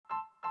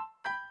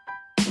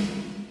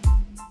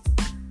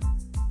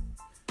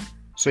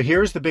So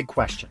here's the big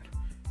question.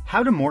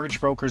 How do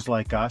mortgage brokers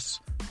like us,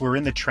 who are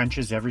in the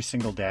trenches every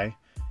single day,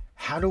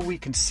 how do we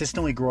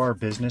consistently grow our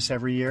business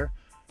every year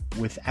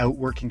without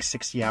working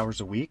 60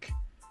 hours a week?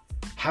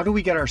 How do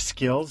we get our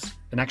skills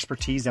and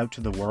expertise out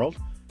to the world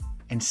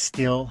and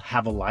still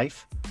have a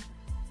life?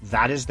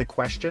 That is the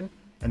question,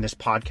 and this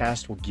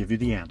podcast will give you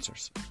the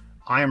answers.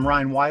 I am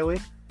Ryan Wiley,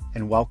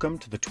 and welcome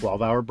to the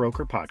 12-Hour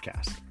Broker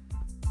Podcast.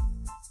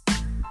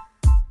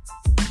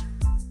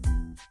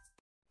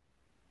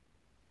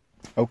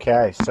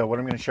 Okay, so what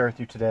I'm going to share with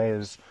you today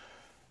is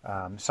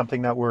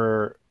something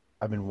that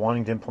I've been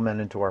wanting to implement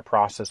into our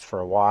process for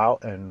a while,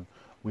 and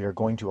we are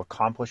going to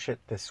accomplish it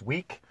this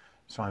week.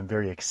 So I'm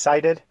very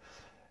excited.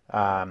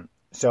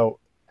 So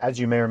as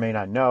you may or may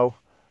not know,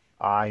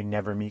 I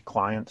never meet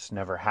clients,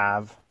 never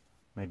have,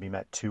 maybe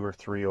met 2 or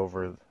 3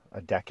 over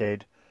a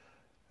decade.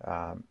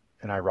 And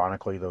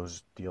ironically,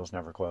 those deals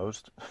never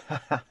closed.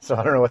 So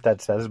I don't know what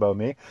that says about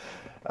me.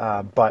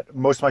 But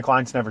most of my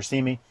clients never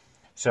see me.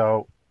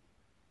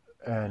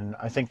 And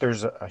I think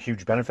there's a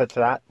huge benefit to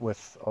that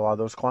with a lot of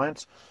those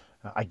clients.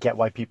 I get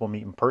why people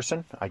meet in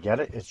person. I get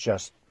it. It's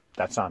just,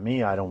 that's not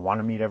me. I don't want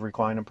to meet every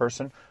client in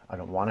person. I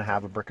don't want to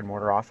have a brick and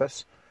mortar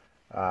office.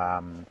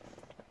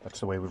 That's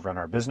the way we've run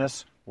our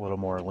business. A little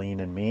more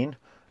lean and mean,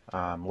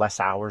 less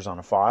hours on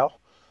a file.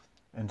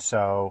 And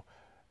so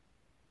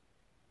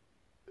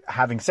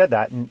having said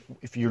that, and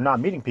if you're not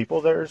meeting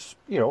people,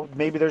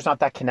 maybe there's not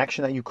that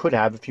connection that you could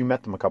have if you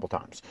met them a couple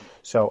times.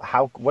 So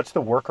what's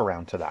the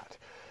workaround to that?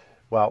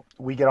 Well,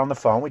 we get on the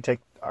phone, we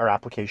take our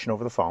application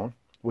over the phone,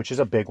 which is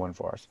a big one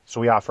for us.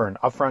 So we offer an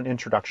upfront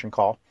introduction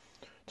call.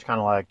 It's kind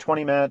of like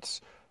 20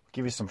 minutes,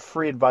 give you some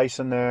free advice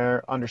in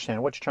there,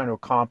 understand what you're trying to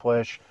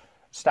accomplish,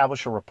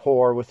 establish a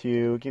rapport with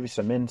you, give you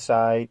some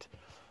insight,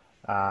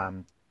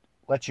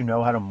 let you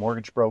know how a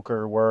mortgage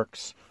broker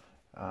works.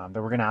 Then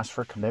we're going to ask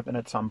for a commitment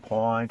at some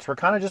point. So we're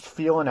kind of just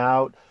feeling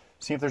out,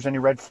 see if there's any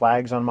red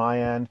flags on my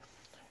end,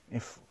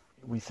 if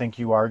we think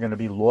you are going to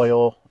be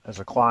loyal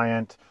as a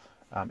client,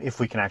 if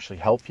we can actually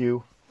help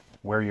you,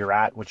 where you're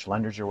at, which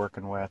lenders you're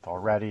working with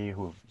already,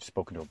 who've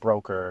spoken to a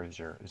broker, is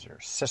your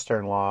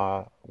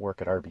sister-in-law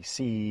work at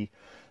RBC,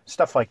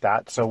 stuff like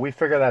that. So we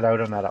figure that out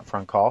on that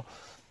upfront call.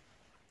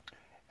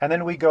 And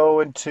then we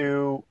go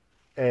into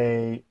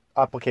a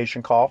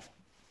application call,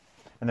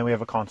 and then we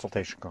have a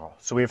consultation call.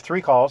 So we have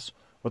 3 calls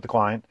with the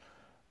client.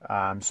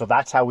 So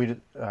that's how we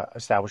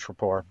establish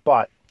rapport,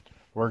 but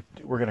we're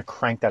going to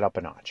crank that up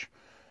a notch.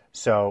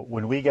 So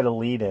when we get a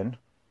lead in,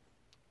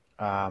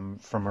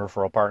 from a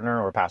referral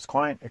partner or a past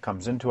client, it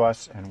comes into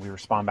us and we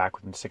respond back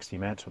within 60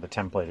 minutes with a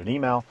templated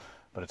email,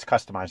 but it's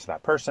customized to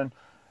that person,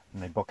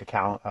 and they book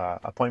a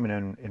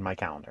appointment in my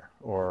calendar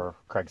or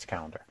Craig's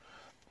calendar.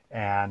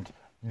 And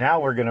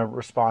now we're going to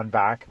respond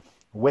back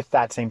with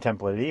that same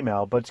templated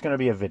email, but it's going to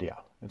be a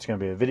video. It's going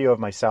to be a video of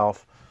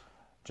myself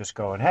just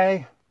going,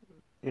 hey,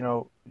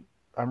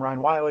 I'm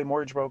Ryan Wiley,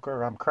 mortgage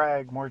broker. I'm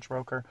Craig, mortgage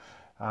broker.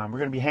 We're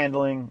going to be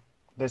handling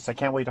this. I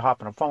can't wait to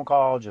hop on a phone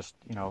call. Just,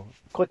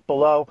 click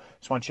below.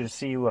 Just want you to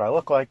see what I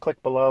look like.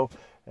 Click below,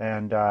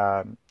 and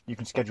you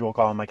can schedule a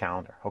call on my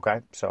calendar. Okay.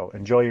 So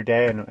enjoy your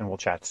day, and we'll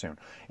chat soon.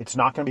 It's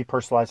not going to be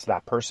personalized to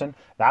that person.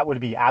 That would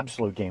be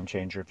absolute game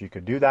changer if you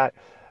could do that.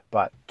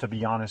 But to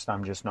be honest,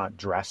 I'm just not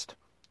dressed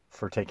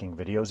for taking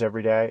videos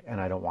every day, and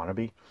I don't want to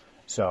be.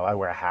 So I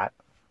wear a hat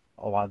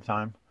a lot of the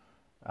time.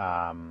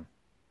 I'm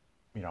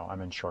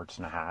in shorts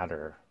and a hat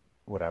or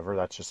whatever.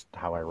 That's just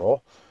how I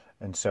roll.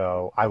 And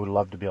so I would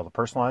love to be able to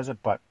personalize it,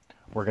 but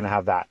we're going to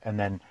have that. And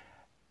then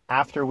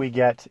after we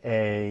get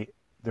they're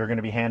going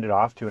to be handed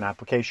off to an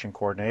application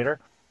coordinator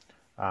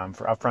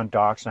for upfront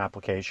docs and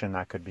application.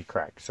 That could be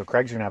Craig. So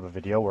Craig's going to have a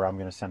video where I'm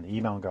going to send the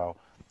email and go,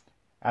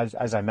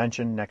 as I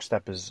mentioned, next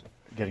step is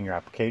getting your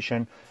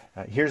application.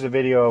 Here's a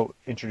video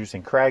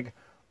introducing Craig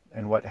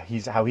and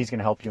how he's going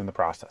to help you in the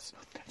process.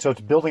 So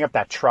it's building up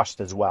that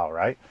trust as well,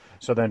 right?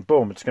 So then,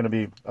 boom, it's going to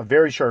be a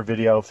very short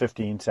video,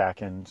 15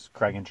 seconds.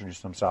 Craig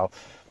introduced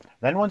himself.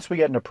 Then once we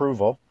get an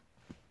approval,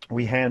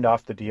 we hand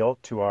off the deal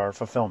to our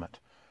fulfillment.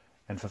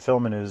 And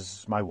fulfillment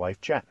is my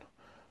wife, Jen.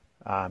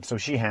 So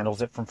she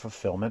handles it from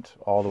fulfillment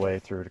all the way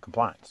through to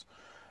compliance.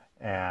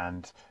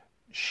 And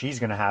she's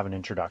going to have an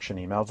introduction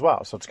email as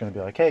well. So it's going to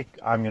be like, hey,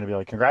 I'm going to be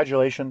like,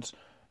 congratulations,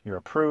 you're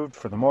approved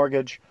for the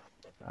mortgage.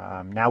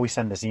 Now we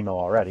send this email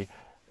already.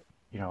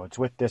 It's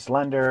with this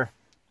lender.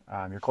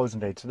 Your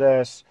closing date's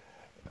this.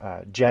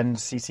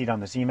 Jen's CC'd on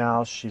this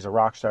email. She's a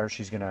rock star.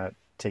 She's going to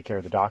take care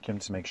of the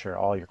documents to make sure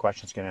all your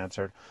questions get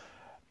answered.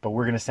 But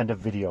we're going to send a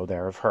video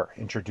there of her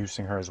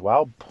introducing her as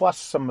well, plus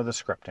some of the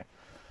scripting.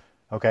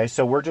 Okay,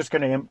 so we're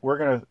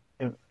going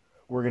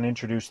to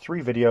introduce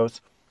 3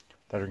 videos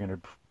that are going to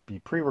be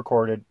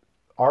pre-recorded,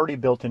 already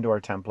built into our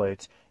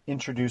templates,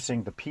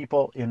 introducing the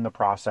people in the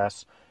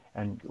process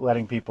and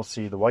letting people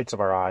see the whites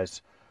of our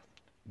eyes,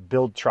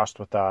 build trust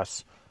with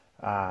us.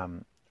 I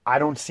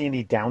don't see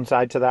any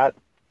downside to that,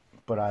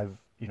 but I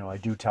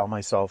do tell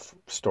myself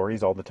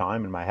stories all the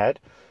time in my head,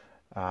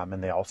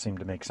 and they all seem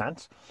to make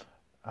sense.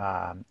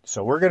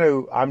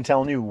 So I'm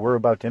telling you, we're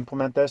about to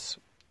implement this.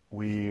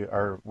 we're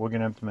going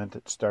to implement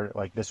it start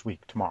like this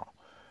week, tomorrow.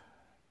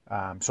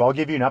 So I'll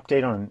give you an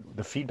update on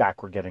the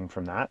feedback we're getting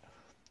from that,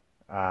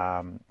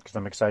 because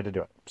I'm excited to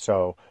do it.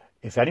 So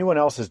if anyone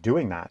else is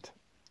doing that,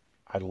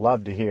 I'd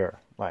love to hear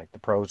like the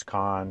pros,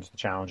 cons, the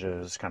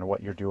challenges, kind of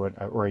what you're doing,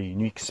 or a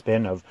unique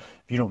spin of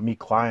if you don't meet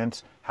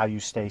clients, how you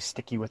stay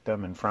sticky with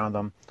them in front of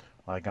them.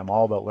 Like I'm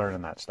all about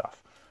learning that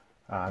stuff.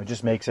 It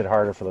just makes it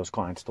harder for those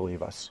clients to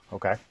leave us.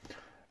 Okay.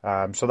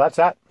 So that's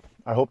that.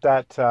 I hope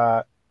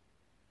that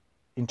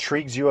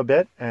intrigues you a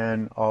bit,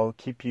 and I'll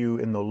keep you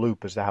in the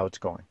loop as to how it's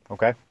going.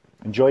 Okay.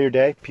 Enjoy your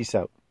day. Peace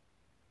out.